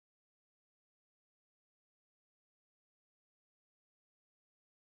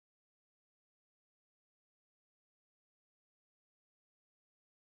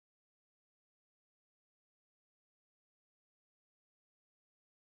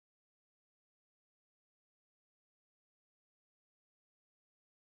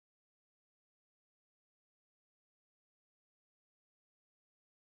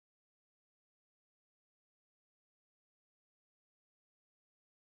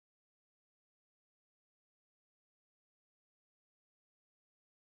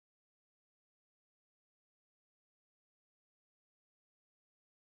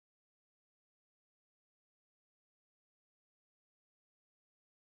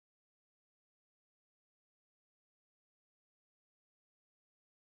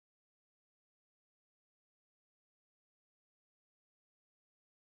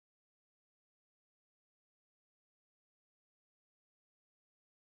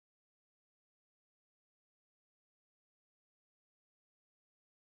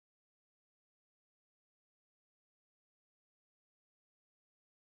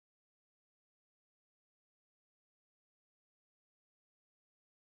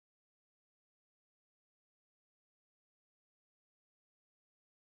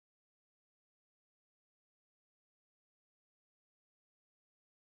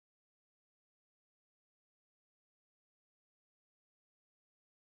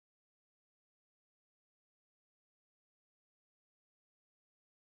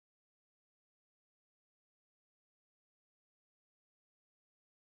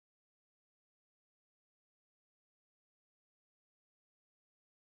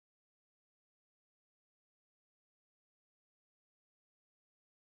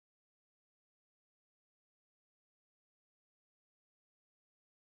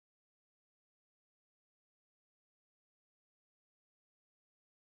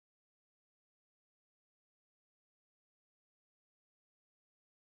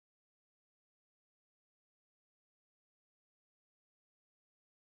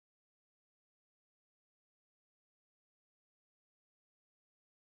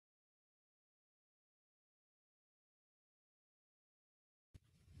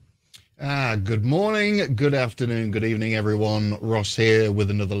Good morning, good afternoon, good evening, everyone. Ross here with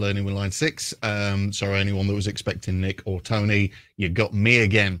another Learning with Line 6. Sorry, anyone that was expecting Nick or Tony, you got me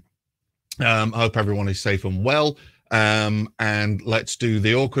again. I hope everyone is safe and well. And let's do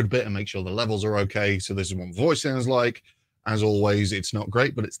the awkward bit and make sure the levels are okay. So this is what my voice sounds like. As always, it's not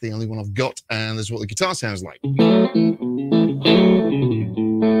great, but it's the only one I've got. And this is what the guitar sounds like.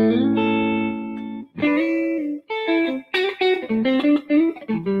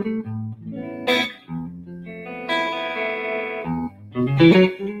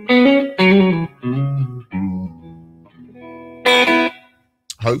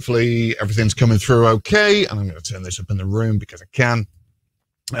 Hopefully everything's coming through okay. And I'm going to turn this up in the room because I can.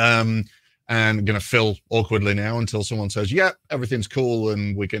 And I'm going to fill awkwardly now until someone says, yeah, everything's cool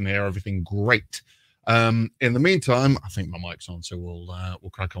and we can hear everything great. In the meantime, I think my mic's on, so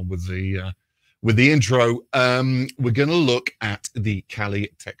we'll crack on with the intro. We're going to look at the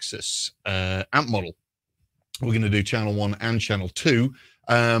Cali Texas amp model. We're going to do channel 1 and channel 2.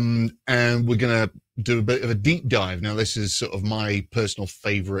 And we're going to do a bit of a deep dive. Now, this is sort of my personal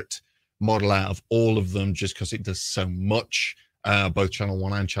favorite model out of all of them, just because it does so much, both channel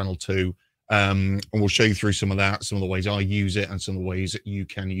 1 and channel 2. And we'll show you through some of that, some of the ways I use it, and some of the ways that you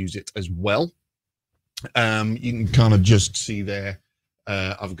can use it as well. You can kind of just see there,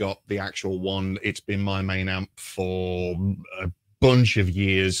 I've got the actual one. It's been my main amp for a bunch of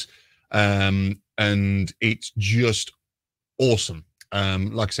years, and it's just awesome.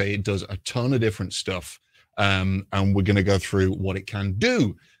 Like I say, it does a ton of different stuff, and we're going to go through what it can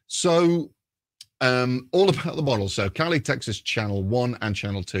do. So all about the model. So Cali Texas channel 1 and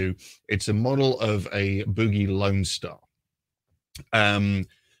channel 2, it's a model of a Boogie Lone Star. There's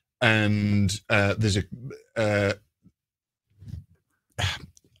a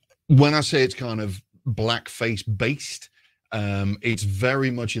when I say it's kind of blackface based, it's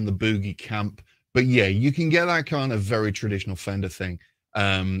very much in the Boogie camp. But yeah, you can get that kind of very traditional Fender thing.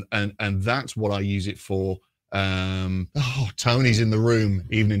 And that's what I use it for. Oh, Tony's in the room.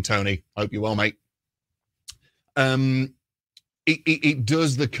 Evening, Tony. Hope you're well, mate. It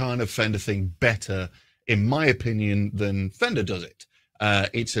does the kind of Fender thing better, in my opinion, than Fender does it.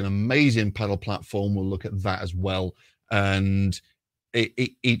 It's an amazing pedal platform. We'll look at that as well. And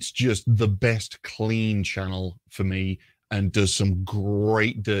it's just the best clean channel for me, and does some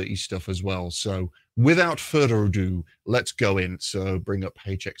great dirty stuff as well. So without further ado, let's go in. So bring up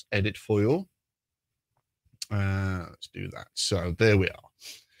HX Edit for you. Let's do that. So there we are.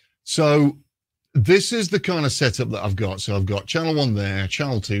 So this is the kind of setup that I've got. So I've got channel 1 there,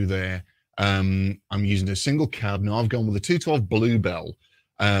 channel 2 there. I'm using a single cab. Now I've gone with a 212 Bluebell,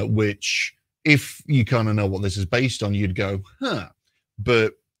 which if you kind of know what this is based on, you'd go, huh.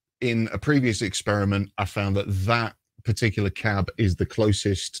 But in a previous experiment, I found that particular cab is the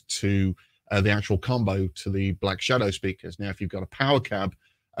closest to the actual combo to the Black Shadow speakers. Now, if you've got a power cab,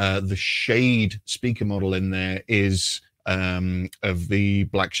 the shade speaker model in there is of the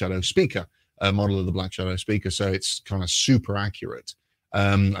Black Shadow speaker, model of the Black Shadow speaker. So it's kind of super accurate.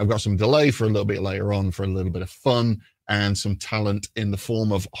 I've got some delay for a little bit later on for a little bit of fun, and some talent in the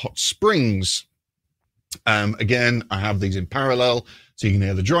form of hot springs. Again, I have these in parallel, so you can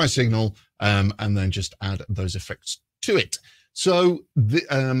hear the dry signal, and then just add those effects to it. So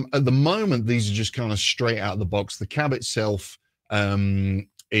at the moment, these are just kind of straight out of the box. The cab itself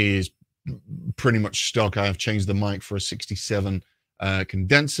is pretty much stock. I have changed the mic for a 67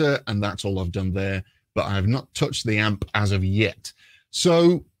 condenser, and that's all I've done there. But I have not touched the amp as of yet.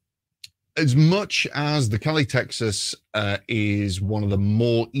 So as much as the Cali Texas is one of the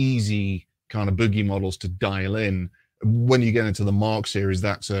more easy kind of Boogie models to dial in, when you get into the Mark series,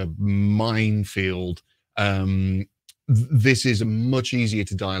 that's a minefield. This is much easier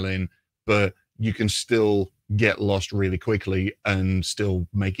to dial in, but you can still get lost really quickly and still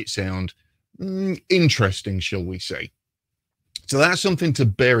make it sound interesting, shall we say. So that's something to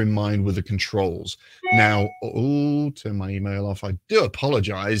bear in mind with the controls. Now, turn my email off. I do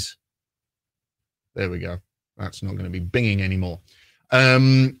apologize. There we go. That's not going to be binging anymore.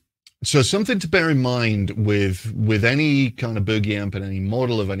 So something to bear in mind with any kind of Boogie amp and any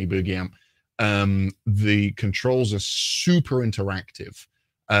model of any Boogie amp, the controls are super interactive.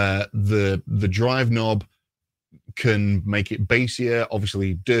 The drive knob can make it bassier,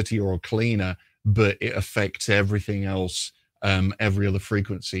 obviously dirtier or cleaner, but it affects everything else, every other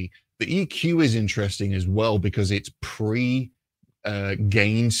frequency. The EQ is interesting as well because it's pre-gain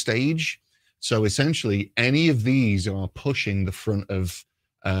stage. So essentially, any of these are pushing the front of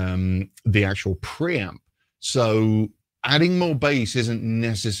the actual preamp. So adding more bass isn't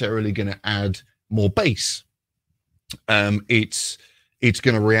necessarily going to add more bass. It's it's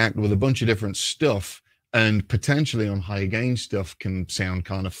going to react with a bunch of different stuff, and potentially on higher gain stuff can sound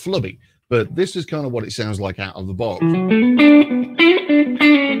kind of flubby. But this is kind of what it sounds like out of the box.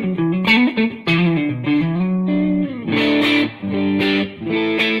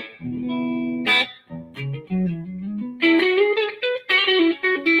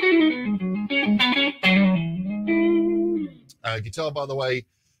 Guitar, by the way,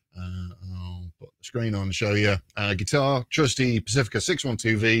 I'll put the screen on and show you. Guitar, trusty Pacifica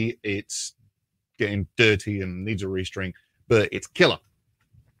 612V. It's getting dirty and needs a restring, but it's killer.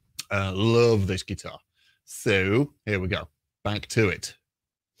 Love this guitar. So here we go. Back to it.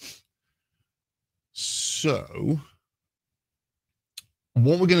 So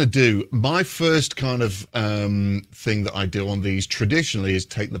what we're going to do, my first kind of thing that I do on these traditionally is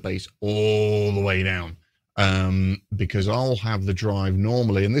take the bass all the way down, because I'll have the drive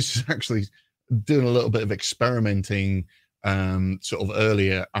normally, and this is actually doing a little bit of experimenting. Sort of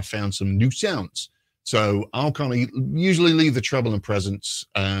earlier, I found some new sounds. So I'll kind of usually leave the treble and presence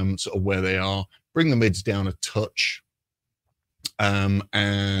sort of where they are, bring the mids down a touch,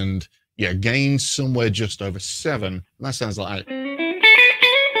 and yeah, gain somewhere just over 7. And that sounds like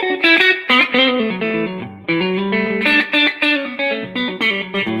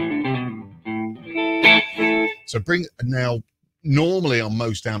so bring now. Normally on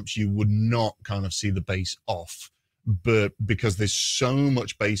most amps you would not kind of see the bass off, but because there's so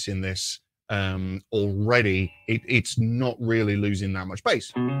much bass in this already, it's not really losing that much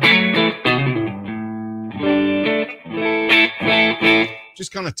bass.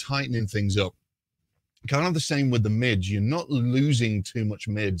 Just kind of tightening things up. Kind of the same with the mids. You're not losing too much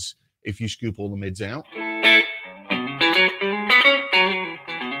mids if you scoop all the mids out.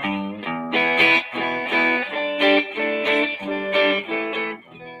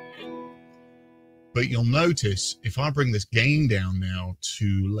 But you'll notice if I bring this gain down now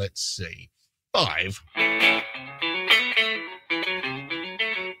to, let's see, 5.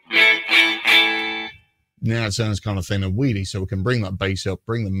 Now it sounds kind of thin and weedy, so we can bring that bass up,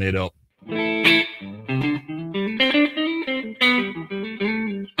 bring the mid up.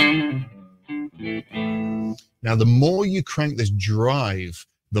 Now, the more you crank this drive,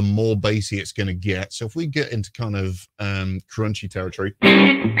 the more bassy it's going to get. So if we get into kind of crunchy territory.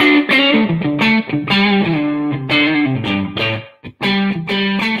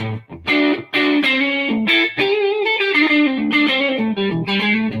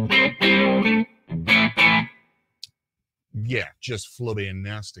 Yeah, just flubby and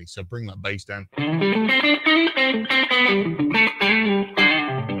nasty. So bring that bass down.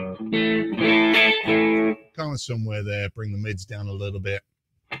 Kind of somewhere there. Bring the mids down a little bit.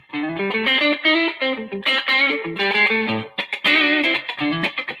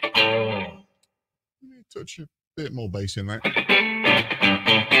 Touch a bit more bass in that.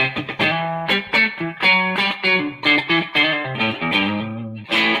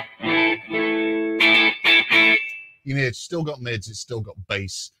 You know, it's still got mids, it's still got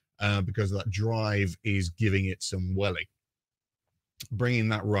bass, because that drive is giving it some welly. Bringing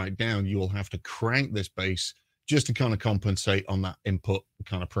that right down, you will have to crank this bass just to kind of compensate on that input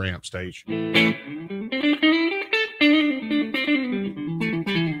kind of preamp stage.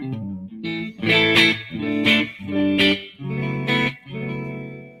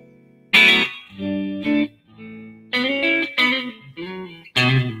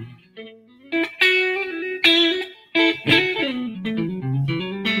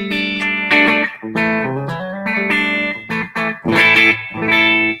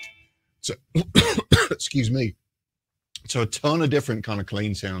 So, excuse me. So a ton of different kind of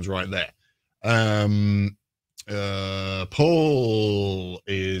clean sounds right there. Paul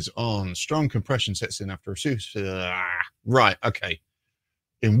is on. Strong compression sets in after a right, okay.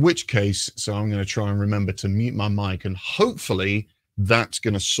 In which case, so I'm going to try and remember to mute my mic, and hopefully that's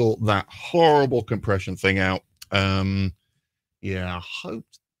going to sort that horrible compression thing out. Yeah, I hope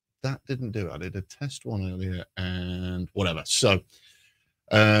that didn't do it. I did a test one earlier and whatever. So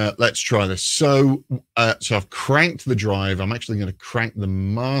let's try this. So I've cranked the drive. I'm actually going to crank the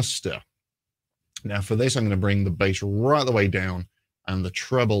master. Now for this, I'm going to bring the bass right the way down and the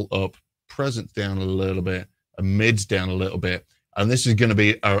treble up, presence down a little bit, and mids down a little bit. And this is going to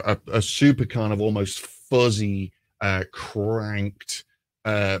be a super kind of almost fuzzy, cranked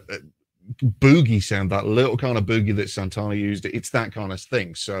boogie sound, that little kind of boogie that Santana used. It's that kind of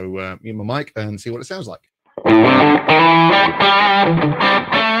thing. So mute my mic and see what it sounds like.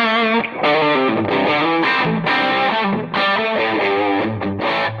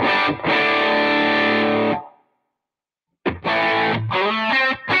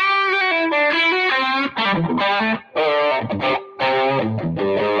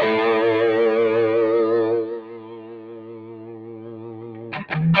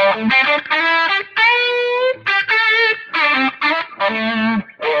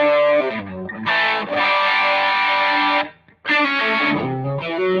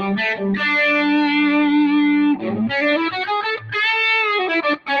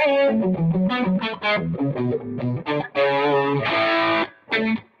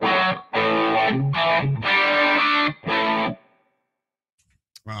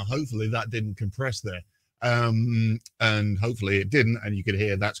 Hopefully that didn't compress there. And hopefully it didn't. And you could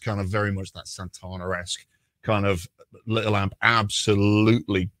hear that's kind of very much that Santana-esque kind of little amp,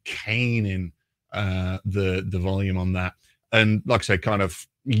 absolutely caning the volume on that. And like I say, kind of,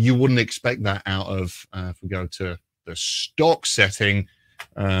 you wouldn't expect that out of, if we go to the stock setting,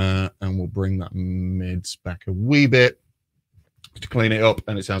 and we'll bring that mids back a wee bit to clean it up,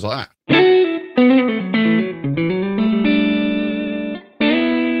 and it sounds like that.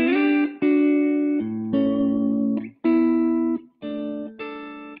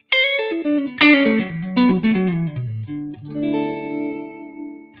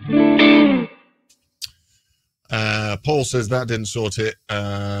 Paul says that didn't sort it.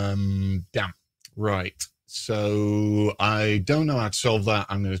 Damn. Right. So I don't know how to solve that.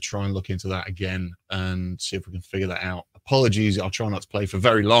 I'm going to try and look into that again and see if we can figure that out. Apologies. I'll try not to play for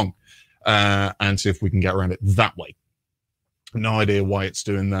very long and see if we can get around it that way. No idea why it's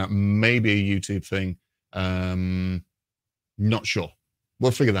doing that. Maybe a YouTube thing. Not sure.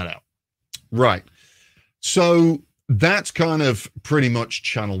 We'll figure that out. Right. So that's kind of pretty much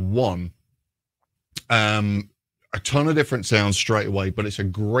channel 1. A ton of different sounds straight away, but it's a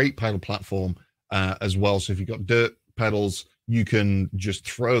great pedal platform as well. So if you've got dirt pedals, you can just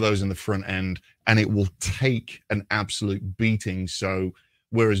throw those in the front end and it will take an absolute beating. So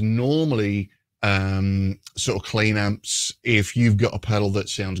whereas normally sort of clean amps, if you've got a pedal that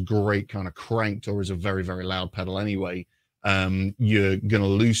sounds great, kind of cranked, or is a very, very loud pedal anyway, you're going to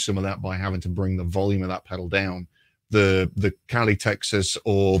lose some of that by having to bring the volume of that pedal down. The Cali Texas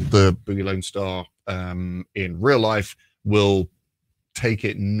or the Boogie Lone Star in real life will take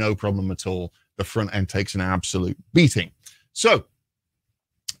it no problem at all. The front end takes an absolute beating. So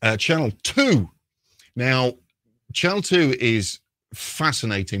channel 2. Now, channel 2 is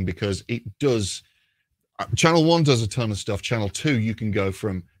fascinating because it does, channel 1 does a ton of stuff. Channel 2, you can go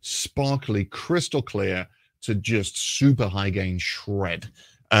from sparkly, crystal clear to just super high gain shred.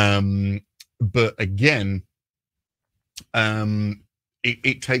 But again,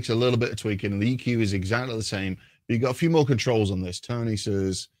 it takes a little bit of tweaking, and the EQ is exactly the same. But you've got a few more controls on this. Tony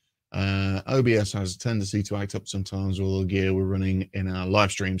says, OBS has a tendency to act up sometimes with all the gear we're running in our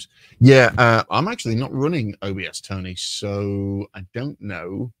live streams. Yeah, I'm actually not running OBS, Tony, so I don't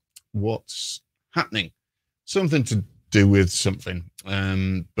know what's happening. Something to do with something,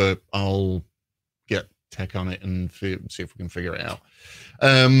 but I'll get tech on it and see if we can figure it out.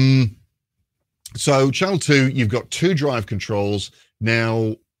 So channel 2, you've got 2 drive controls.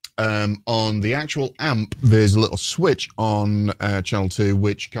 Now, on the actual amp, there's a little switch on channel 2,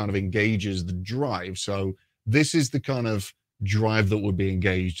 which kind of engages the drive. So this is the kind of drive that would be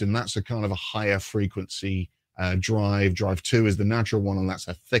engaged, and that's a kind of a higher frequency drive. Drive 2 is the natural one, and that's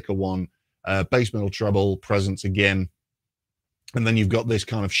a thicker one. Bass, middle, treble, presence again. And then you've got this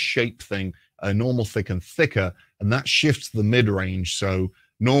kind of shape thing, normal, thick, and thicker, and that shifts the mid-range. So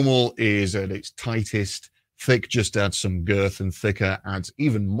normal is at its tightest, thick just adds some girth, and thicker adds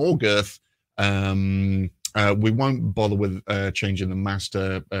even more girth. We won't bother with changing the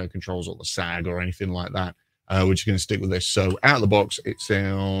master controls or the sag or anything like that. We're just going to stick with this. So out of the box, it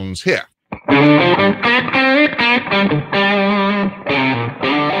sounds here.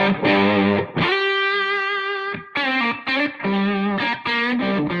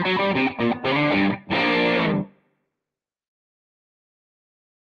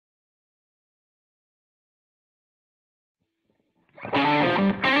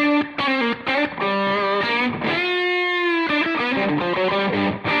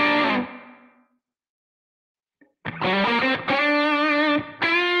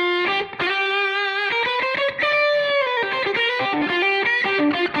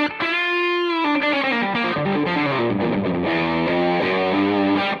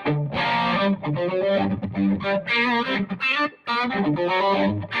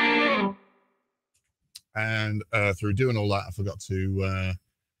 And through doing all that, I forgot to,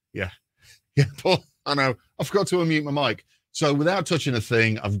 yeah, Paul, I know, I forgot to unmute my mic. So without touching a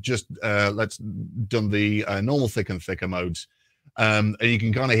thing, I've just done the normal, thick, and thicker modes. And you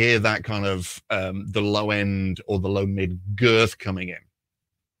can kind of hear that kind of the low end or the low mid girth coming in.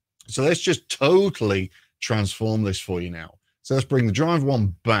 So let's just totally transform this for you now. So let's bring the drive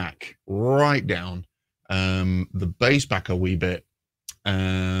 1 back right down, the bass back a wee bit.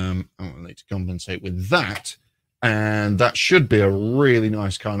 I need to compensate with that, and that should be a really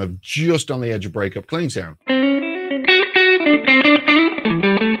nice kind of just on the edge of breakup clean sound.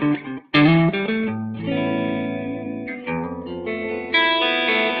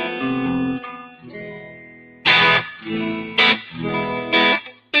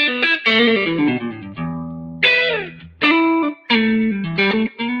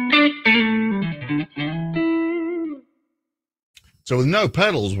 So with no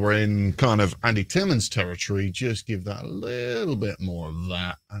pedals, we're in kind of Andy Timmons territory. Just give that a little bit more of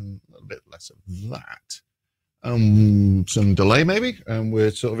that and a little bit less of that. Some delay maybe, and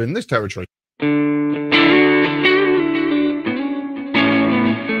we're sort of in this territory.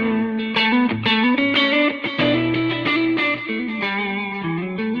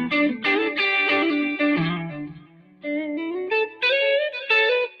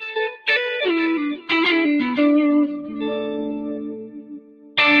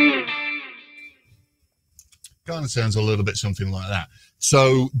 Kind of sounds a little bit something like that.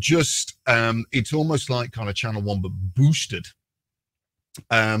 So just it's almost like kind of channel 1 but boosted.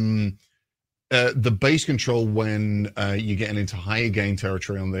 The bass control when you're getting into higher gain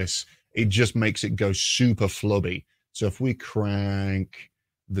territory on this, it just makes it go super flubby. So if we crank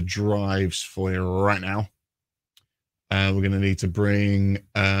the drives for you right now, we're going to need to bring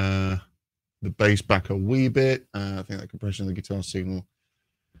the bass back a wee bit. I think that compression of the guitar signal.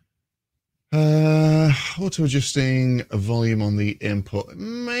 Auto adjusting a volume on the input.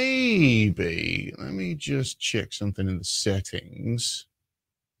 Maybe. Let me just check something in the settings.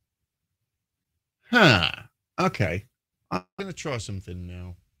 Okay. I'm going to try something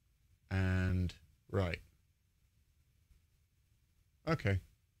now. And, right. Okay.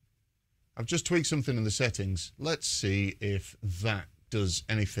 I've just tweaked something in the settings. Let's see if that does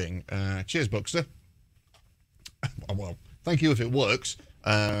anything. Cheers, Buxter. Well, thank you if it works.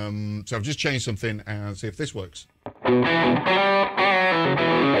 So I've just changed something and see if this works.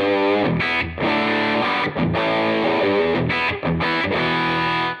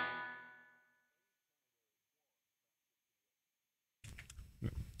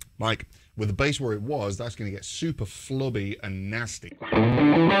 Mike, with the bass where it was, that's going to get super flubby and nasty.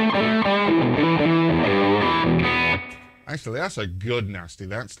 Actually, that's a good nasty.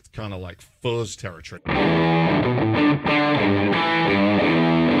 That's kind of like fuzz territory.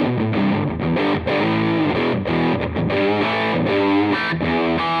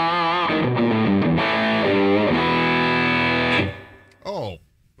 Oh,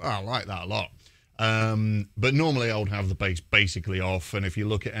 I like that a lot. But normally I would have the bass basically off, and if you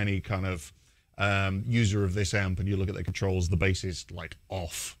look at any kind of user of this amp and you look at the controls, the bass is like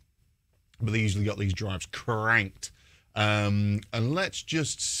off. But they usually got these drives cranked. And let's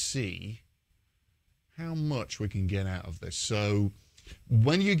just see how much we can get out of this. So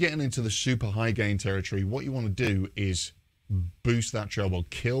when you're getting into the super high gain territory, what you want to do is boost that treble,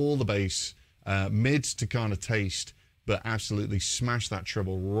 kill the bass, mids to kind of taste, but absolutely smash that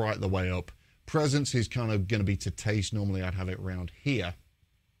treble right the way up. Presence is kind of going to be to taste. Normally I'd have it around here.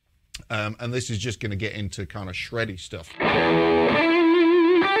 And this is just going to get into kind of shreddy stuff.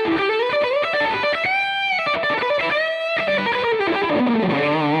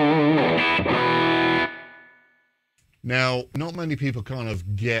 Now, not many people kind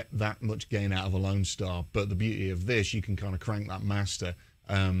of get that much gain out of a Lone Star, but the beauty of this, you can kind of crank that master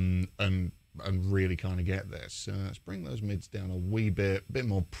and really kind of get this. Let's bring those mids down a wee bit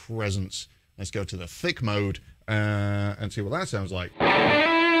more presence. Let's go to the thick mode and see what that sounds like.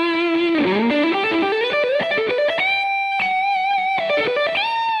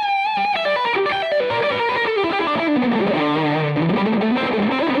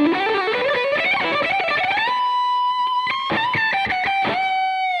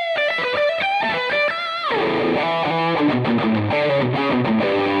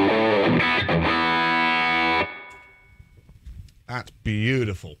 That's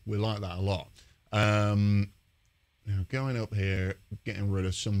beautiful. We like that a lot. Now going up here, getting rid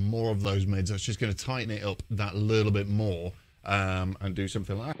of some more of those mids. That's just going to tighten it up that little bit more and do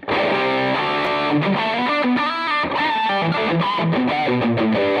something like that.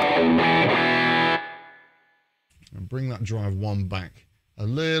 And bring that drive 1 back a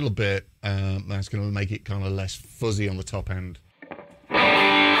little bit. That's going to make it kind of less fuzzy on the top end.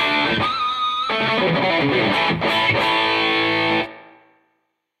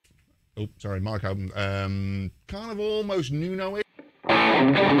 Oh, sorry, mic open. Kind of almost Nuno-ish.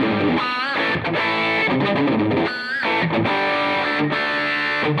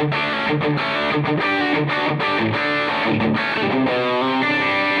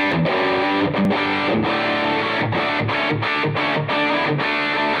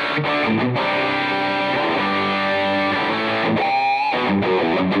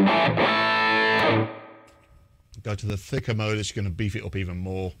 Go to the thicker mode, it's going to beef it up even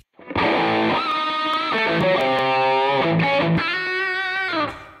more.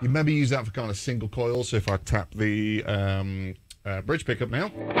 You maybe use that for kind of single coil. So if I tap the bridge pickup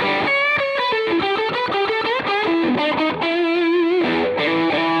now.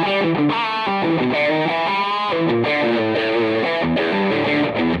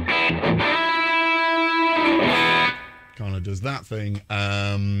 does that thing,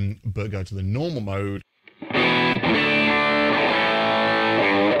 but go to the normal mode.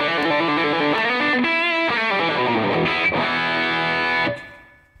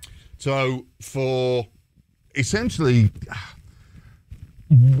 So for essentially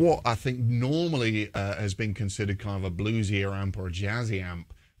what I think normally has been considered kind of a bluesier amp or a jazzy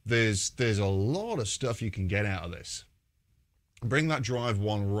amp, there's a lot of stuff you can get out of this. Bring that drive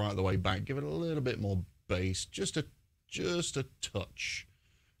one right the way back, give it a little bit more bass, just a touch.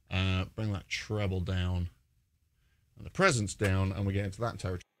 Bring that treble down and the presence down, and we get into that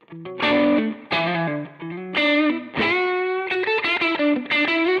territory.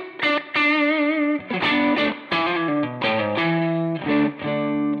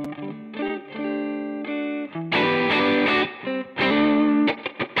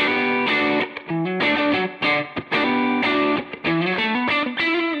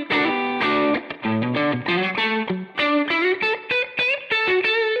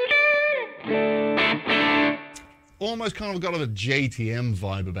 Almost kind of got a JTM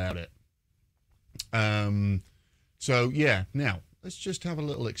vibe about it. So yeah, now let's just have a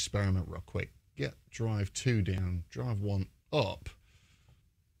little experiment real quick. Get drive 2 down, drive 1 up.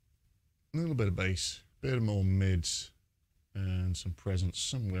 A little bit of bass, a bit more mids, and some presence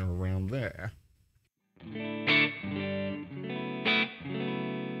somewhere around there.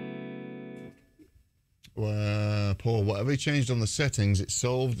 Paul, whatever he changed on the settings, it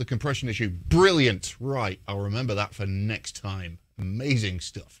solved the compression issue. Brilliant. Right, I'll remember that for next time. Amazing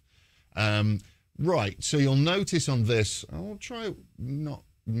stuff. Right, so you'll notice on this, I'll try not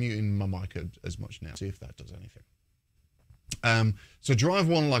muting my mic as much now, see if that does anything. So drive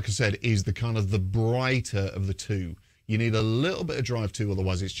 1, like I said, is the kind of the brighter of the two. You need a little bit of drive 2,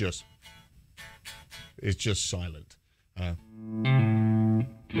 otherwise it's just silent.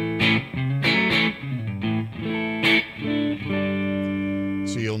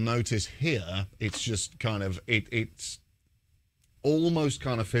 So you'll notice here, it's just kind of, it's almost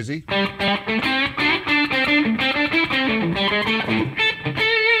kind of fizzy.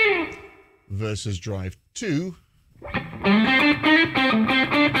 Versus drive 2.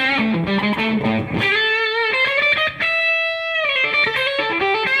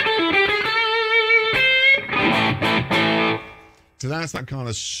 So that's that kind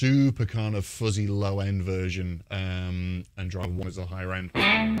of super kind of fuzzy low end version, and drive 1 is the higher end.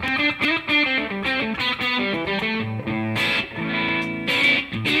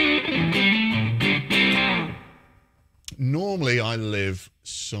 Normally I live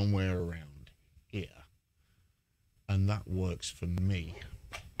somewhere around here, and that works for me.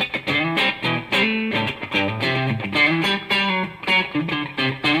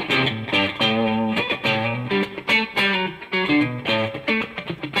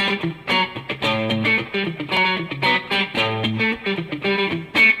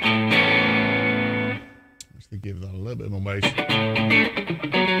 Give that a little bit more bass.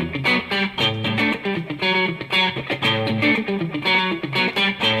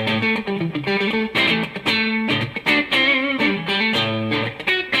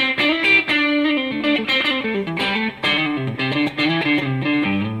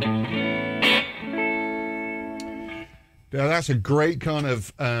 Now that's a great kind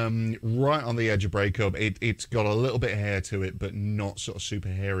of right on the edge of breakup. It's got a little bit of hair to it, but not sort of super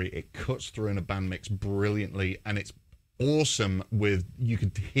hairy. It cuts through in a band mix brilliantly, and it's awesome with, you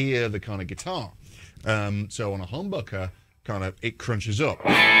could hear the kind of guitar. So on a humbucker, kind of, it crunches up.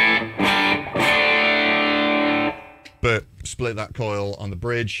 But split that coil on the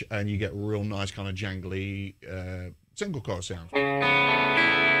bridge, and you get real nice kind of jangly single coil sound.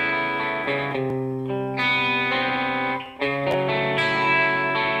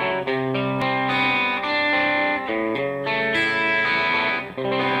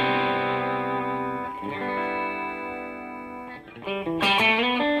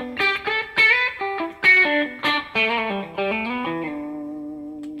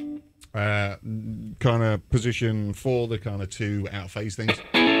 Kind of position for the kind of 2 out phase things.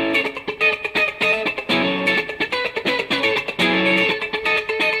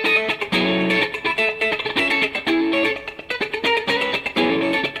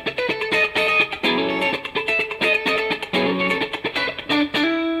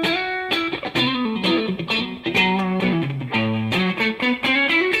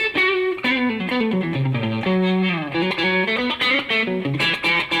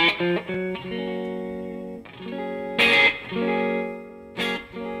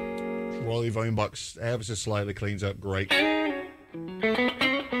 Volume box ever so slightly cleans up, great.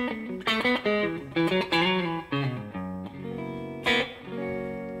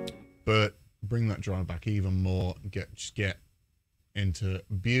 But bring that that drive back even more. Just get into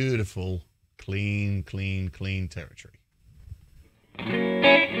beautiful, clean territory.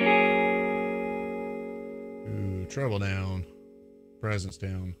 Ooh, treble down, presence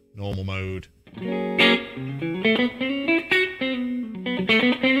down, normal mode.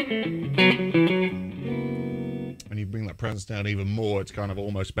 When you bring that presence down even more, it's kind of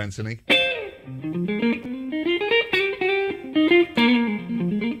almost Benson-y.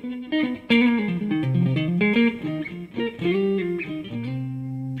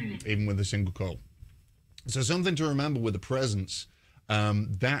 Even with a single coil. So something to remember with the presence,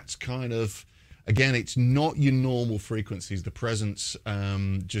 that's kind of, again, it's not your normal frequencies. The presence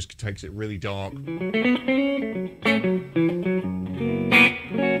just takes it really dark.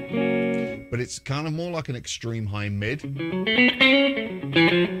 But it's kind of more like an extreme high mid.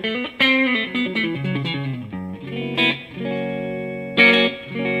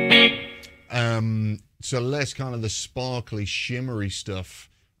 So less kind of the sparkly, shimmery stuff,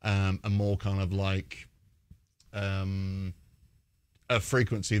 and more kind of like a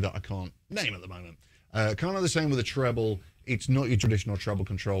frequency that I can't name at the moment. Kind of the same with a treble. It's not your traditional treble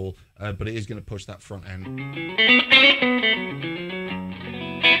control, but it is going to push that front end.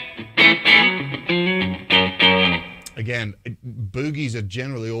 Again, boogies are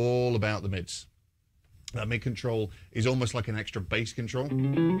generally all about the mids. That mid control is almost like an extra bass control.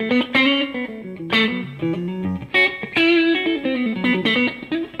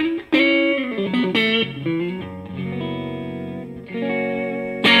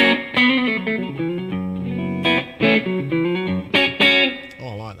 Oh,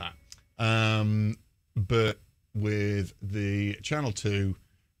 I like that. But with the channel 2,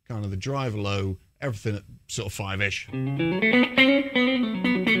 kind of the drive low, everything at sort of 5-ish.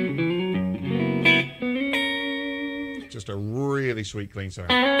 Just a really sweet, clean sound.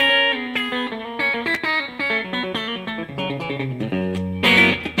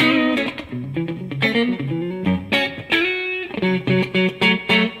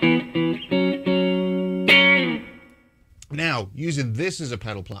 Now, using this as a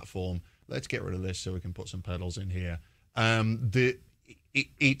pedal platform, let's get rid of this so we can put some pedals in here.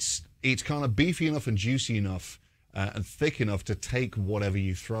 It's kind of beefy enough and juicy enough and thick enough to take whatever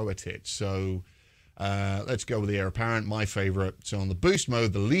you throw at it. So let's go with the Air Apparent, my favorite. So on the boost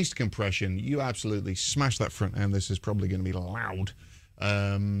mode, the least compression, you absolutely smash that front end. This is probably going to be loud.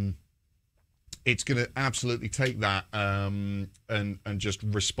 It's going to absolutely take that and just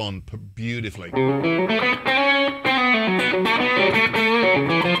respond beautifully.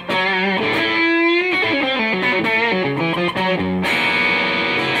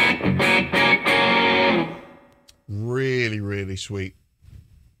 Really sweet.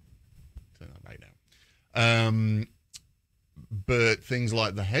 Turn that back down. But things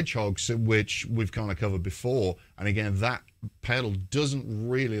like the Hedgehogs, which we've kind of covered before, and again, that pedal doesn't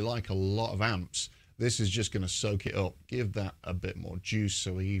really like a lot of amps. This is just going to soak it up, give that a bit more juice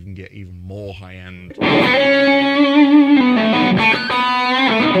so we even get even more high end.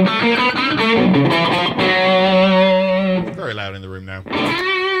 Very loud in the room now.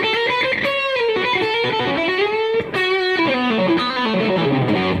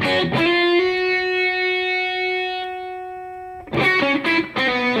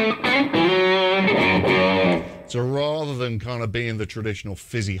 So rather than kind of being the traditional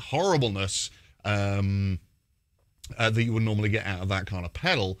fizzy horribleness that you would normally get out of that kind of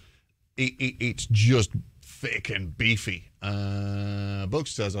pedal, it's just thick and beefy. Book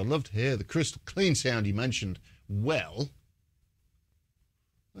says, I'd love to hear the crystal clean sound you mentioned. Well,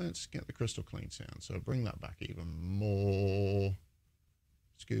 let's get the crystal clean sound. So bring that back even more.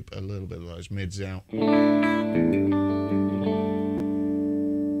 Scoop a little bit of those mids out.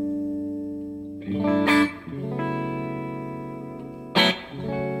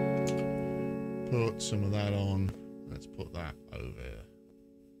 Put some of that on. Let's put that over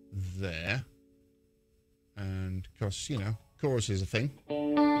there. And because, you know, chorus is a thing.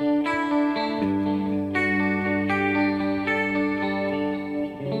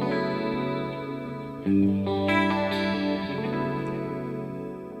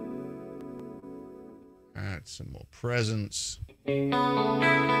 Add some more presence.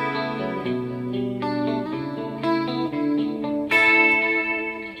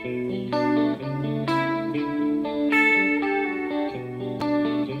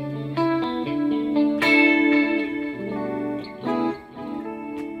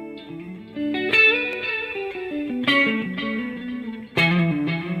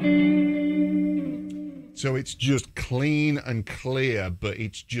 So it's just clean and clear, but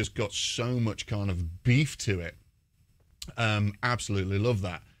it's just got so much kind of beef to it. Absolutely love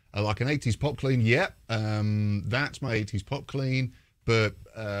that. Like an 80s pop clean, yep, that's my 80s pop clean, but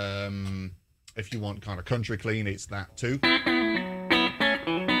if you want kind of country clean, it's that too.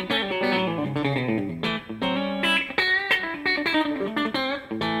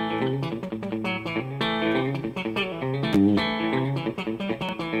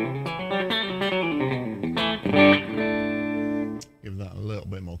 Give that a little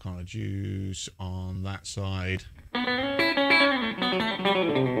bit more kind of juice on that side.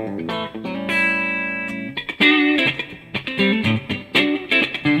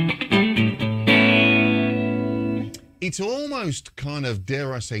 It's almost kind of,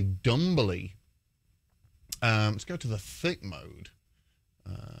 dare I say, dumbly. Let's go to the thick mode.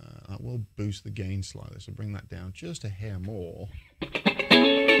 That will boost the gain slightly, so bring that down just a hair more.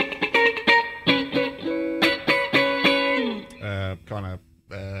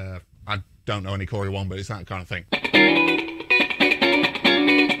 I don't know any Corey one, but it's that kind of thing.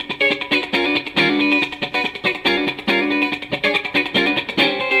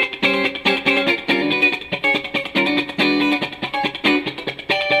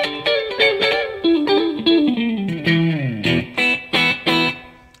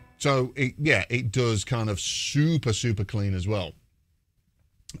 So it does kind of super clean as well.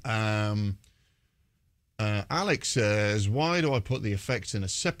 Alex says, why do I put the effects in a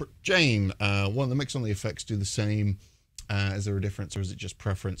separate chain? One, the mix on the effects do the same. Is there a difference, or is it just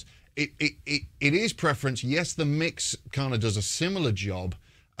preference? It is preference. Yes, the mix kind of does a similar job,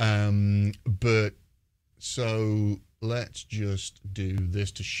 but so let's just do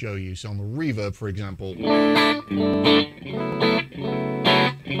this to show you. So on the reverb, for example,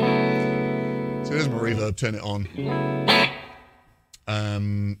 so there's my reverb. Turn it on.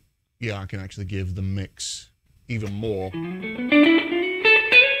 Yeah, I can actually give the mix even more.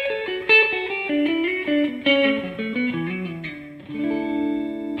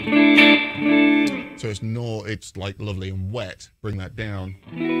 So it's like lovely and wet. Bring that down.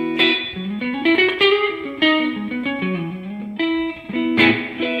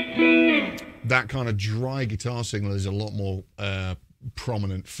 That kind of dry guitar signal is a lot more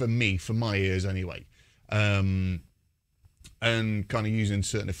prominent for me, for my ears anyway. And kind of using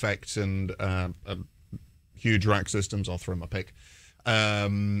certain effects and huge rack systems, I'll throw my pick.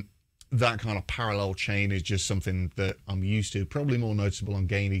 That kind of parallel chain is just something that I'm used to, probably more noticeable on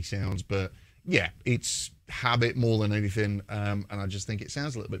gainy sounds, but yeah, it's habit more than anything, and I just think it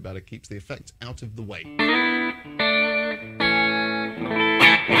sounds a little bit better, keeps the effects out of the way.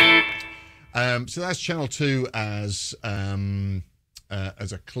 So that's channel 2 as a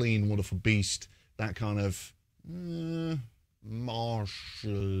clean, wonderful beast, that kind of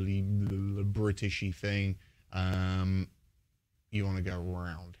martially Britishy thing. You want to go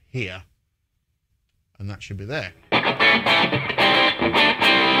around here, and that should be there.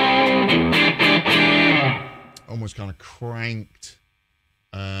 Almost kind of cranked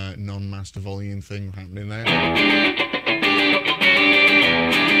non-master volume thing happening there.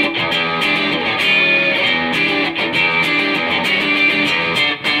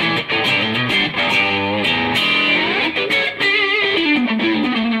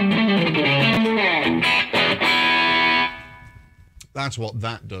 That's what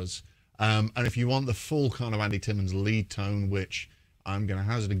that does. And if you want the full kind of Andy Timmons lead tone, which I'm going to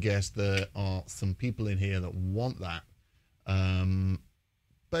hazard a guess there are some people in here that want that.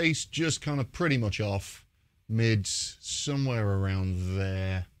 Bass just kind of pretty much off. Mids somewhere around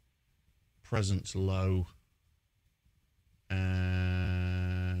there. Presence low.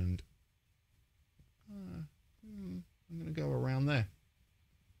 And I'm going to go around there.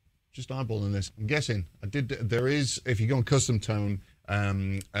 Just eyeballing this. I'm guessing there is, if you go on custom tone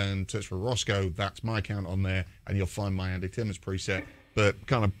and search for Roscoe, that's my count on there, and you'll find my Andy Timmons preset, but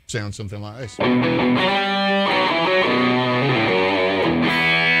kind of sounds something like this.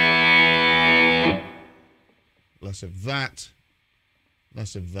 Less of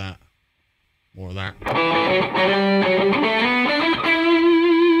that, more of that.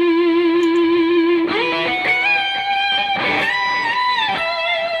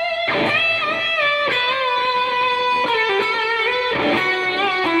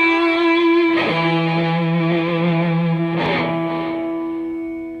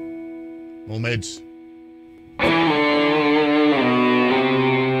 More mids. More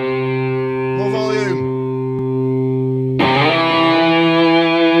volume.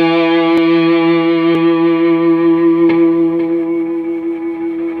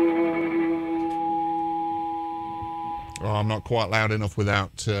 Oh, I'm not quite loud enough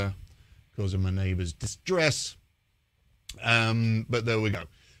without causing my neighbours distress. But there we go.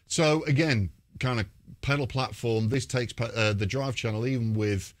 So again, kind of pedal platform. This takes the drive channel, even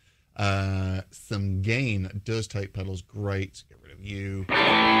with Some gain. Does take pedals. Great. Get rid of you.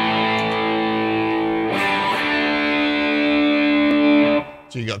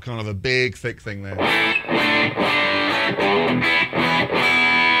 So you got kind of a big, thick thing there.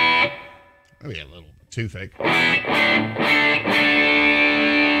 Maybe a little bit too thick.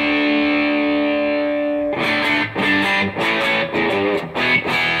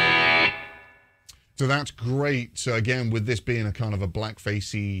 So that's great. So again, with this being a kind of a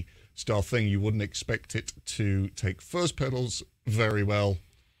blackfacey style thing, you wouldn't expect it to take fuzz pedals very well.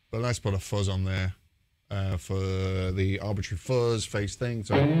 But let's put a fuzz on there for the arbitrary fuzz face thing.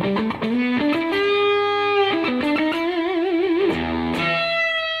 So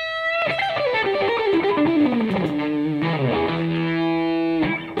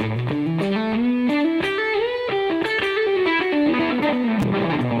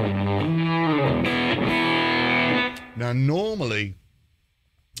now, normally,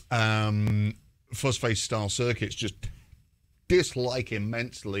 fuzz face style circuits just dislike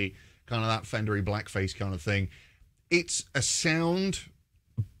immensely kind of that Fendery blackface kind of thing. It's a sound,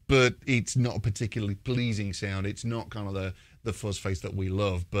 but it's not a particularly pleasing sound. It's not kind of the fuzz face that we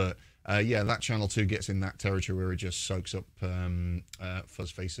love. But yeah, that channel 2 gets in that territory where it just soaks up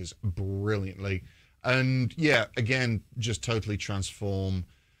fuzz faces brilliantly. And yeah, again, just totally transform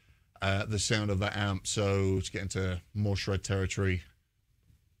the sound of that amp. So to get into more shred territory,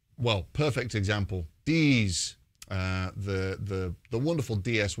 well, perfect example. These, the wonderful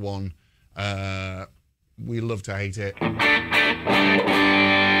DS1, we love to hate it.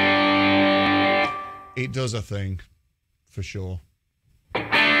 It does a thing, for sure. Let's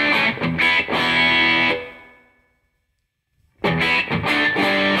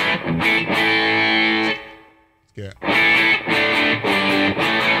get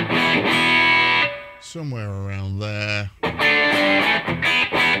somewhere around there.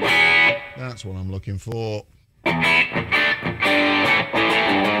 That's what I'm looking for.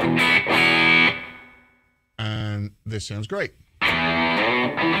 And this sounds great.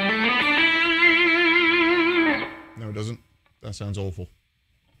 No, it doesn't. That sounds awful.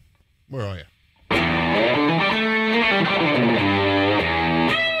 Where are you?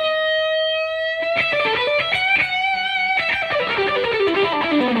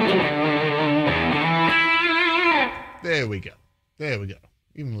 There we go. There we go.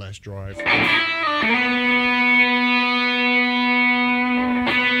 Even less drive. We're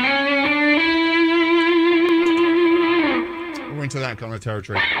into that kind of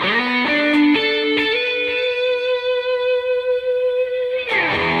territory.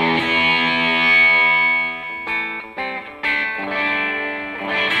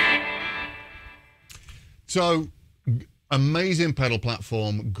 So, amazing pedal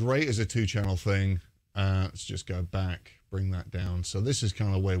platform, great as a 2-channel thing. Let's just go back, bring that down. So this is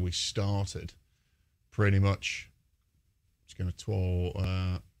kind of where we started, pretty much. It's going to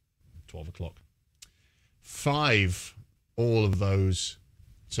 12 o'clock. 5, all of those.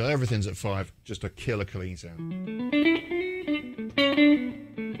 So everything's at 5, just a killer clean sound.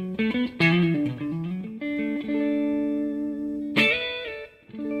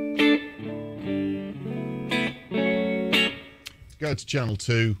 Go to channel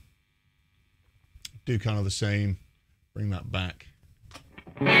 2. Do kind of the same, bring that back.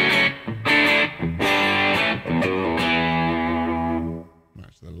 Match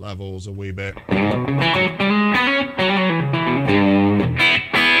the levels a wee bit.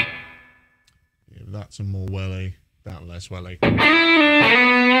 Give that some more welly, that less welly.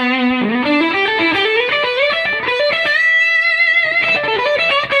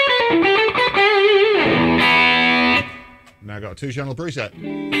 Now I've got a 2-channel preset.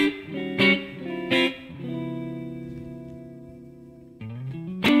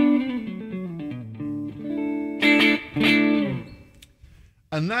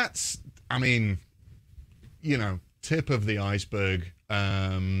 And that's, I mean, you know, tip of the iceberg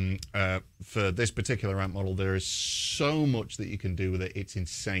for this particular amp model. There is so much that you can do with it. It's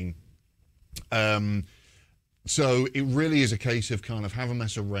insane. So it really is a case of kind of have a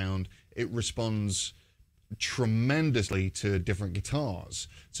mess around. It responds tremendously to different guitars.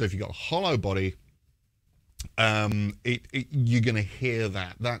 So if you've got a hollow body, you're going to hear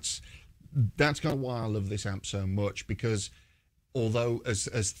that. That's kind of why I love this amp so much, because although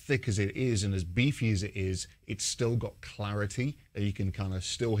as thick as it is and as beefy as it is, it's still got clarity. You can kind of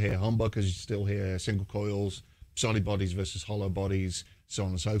still hear humbuckers, you still hear single coils, solid bodies versus hollow bodies, so on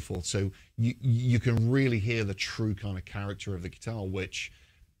and so forth. So you can really hear the true kind of character of the guitar, which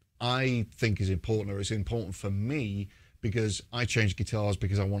I think is important, or it's important for me, because I change guitars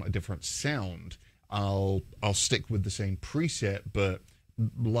because I want a different sound. I'll stick with the same preset, but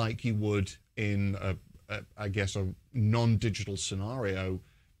like you would in I guess a non-digital scenario,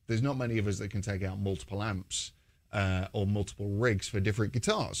 there's not many of us that can take out multiple amps or multiple rigs for different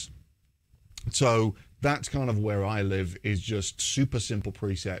guitars. So that's kind of where I live, is just super simple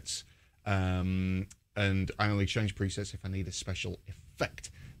presets. And I only change presets if I need a special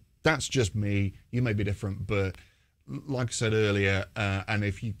effect. That's just me. You may be different, but like I said earlier, and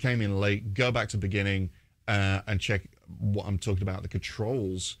if you came in late, go back to the beginning and check what I'm talking about, the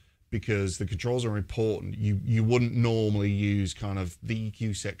controls, because the controls are important. You wouldn't normally use kind of the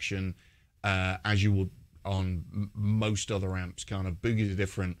EQ section as you would on most other amps. Kind of Boogie's are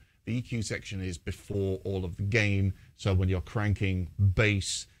different. The EQ section is before all of the gain, so when you're cranking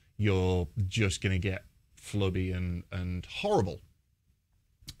bass, you're just going to get flubby and horrible.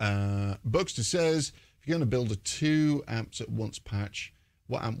 Buxter says, if you're going to build a 2 amps at once patch,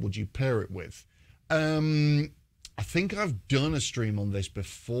 what amp would you pair it with? I think I've done a stream on this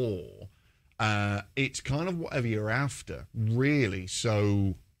before. It's kind of whatever you're after, really.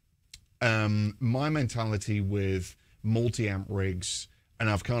 So my mentality with multi-amp rigs, and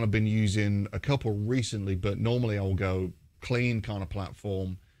I've kind of been using a couple recently, but normally I'll go clean kind of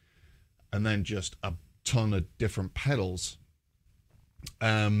platform and then just a ton of different pedals.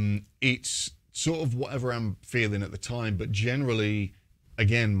 It's sort of whatever I'm feeling at the time, but generally,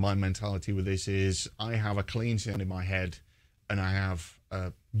 again, my mentality with this is I have a clean sound in my head and I have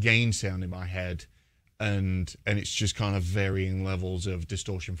a gain sound in my head, and it's just kind of varying levels of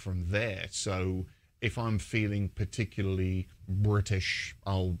distortion from there. So if I'm feeling particularly British,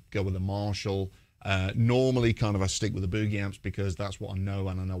 I'll go with a Marshall. Normally kind of I stick with the Boogie amps because that's what I know,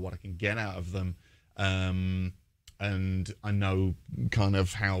 and I know what I can get out of them. And I know kind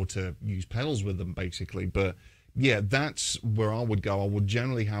of how to use pedals with them, basically. But yeah, that's where I would go. I would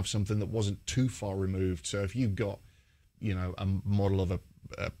generally have something that wasn't too far removed. So if you've got, you know, a model of a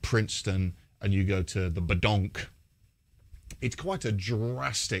Princeton and you go to the Badonk, it's quite a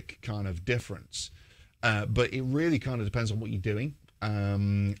drastic kind of difference. But it really kind of depends on what you're doing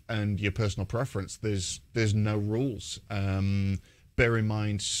and your personal preference. There's no rules. Bear in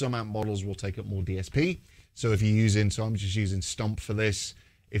mind, some amp models will take up more DSP. So if you're using, so I'm just using Stomp for this.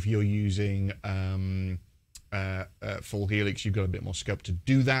 If you're using full helix, you've got a bit more scope to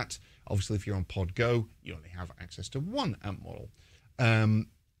do that. Obviously, if you're on Pod Go, you only have access to one amp model.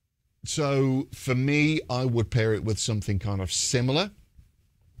 So for me, I would pair it with something kind of similar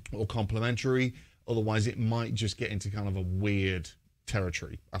or complementary. Otherwise, it might just get into kind of a weird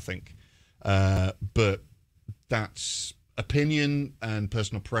territory, I think. But that's opinion and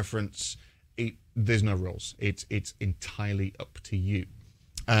personal preference. There's no rules. It's entirely up to you.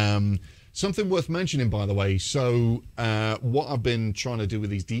 Something worth mentioning, by the way. So what I've been trying to do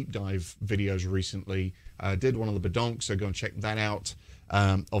with these deep dive videos recently, I did one of the Badonks, so go and check that out.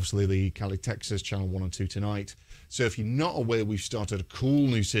 Obviously, the Cali Texas channel 1 and 2 tonight. So if you're not aware, we've started a cool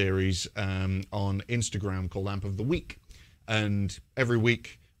new series on Instagram called Amp of the Week. And every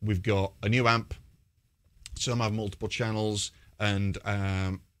week we've got a new amp. Some have multiple channels, and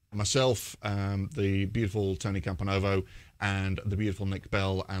myself, the beautiful Tony Campanovo, and the beautiful Nick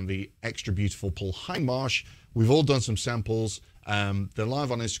Bell, and the extra beautiful Paul Hindmarsh. We've all done some samples. They're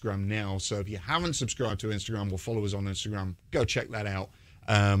live on Instagram now, so if you haven't subscribed to Instagram or follow us on Instagram, go check that out.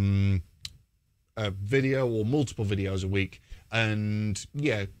 A video or multiple videos a week, and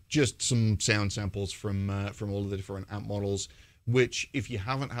yeah, just some sound samples from all of the different amp models, which if you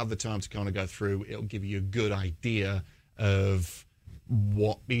haven't had the time to kind of go through, it'll give you a good idea of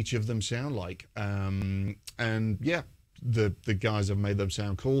what each of them sound like. And yeah, the guys have made them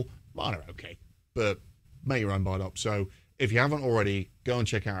sound cool. Mine are okay, but make your own mind up. So if you haven't already, go and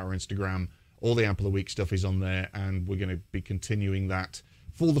check out our Instagram. All the Amp of the Week stuff is on there, and we're going to be continuing that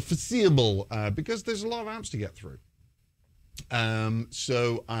for the foreseeable because there's a lot of amps to get through.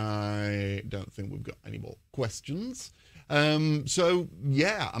 So I don't think we've got any more questions. So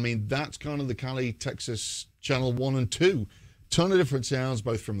yeah, I mean, that's kind of the Cali Texas channel 1 and 2. Ton of different sounds,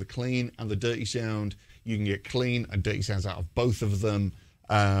 both from the clean and the dirty sound. You can get clean and dirty sounds out of both of them.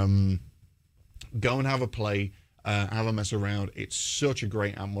 Go and have a play, have a mess around. It's such a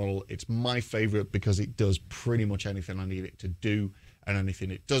great amp model. It's my favorite because it does pretty much anything I need it to do, and anything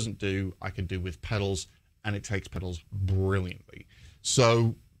it doesn't do, I can do with pedals, and it takes pedals brilliantly.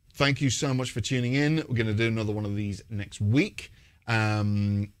 So thank you so much for tuning in. We're going to do another one of these next week.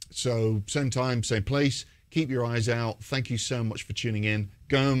 So same time, same place. Keep your eyes out. Thank you so much for tuning in.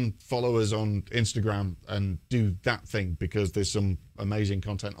 Go and follow us on Instagram and do that thing, because there's some amazing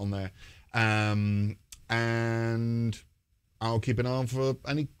content on there. And I'll keep an eye on for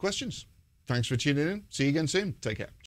any questions. Thanks for tuning in. See you again soon. Take care.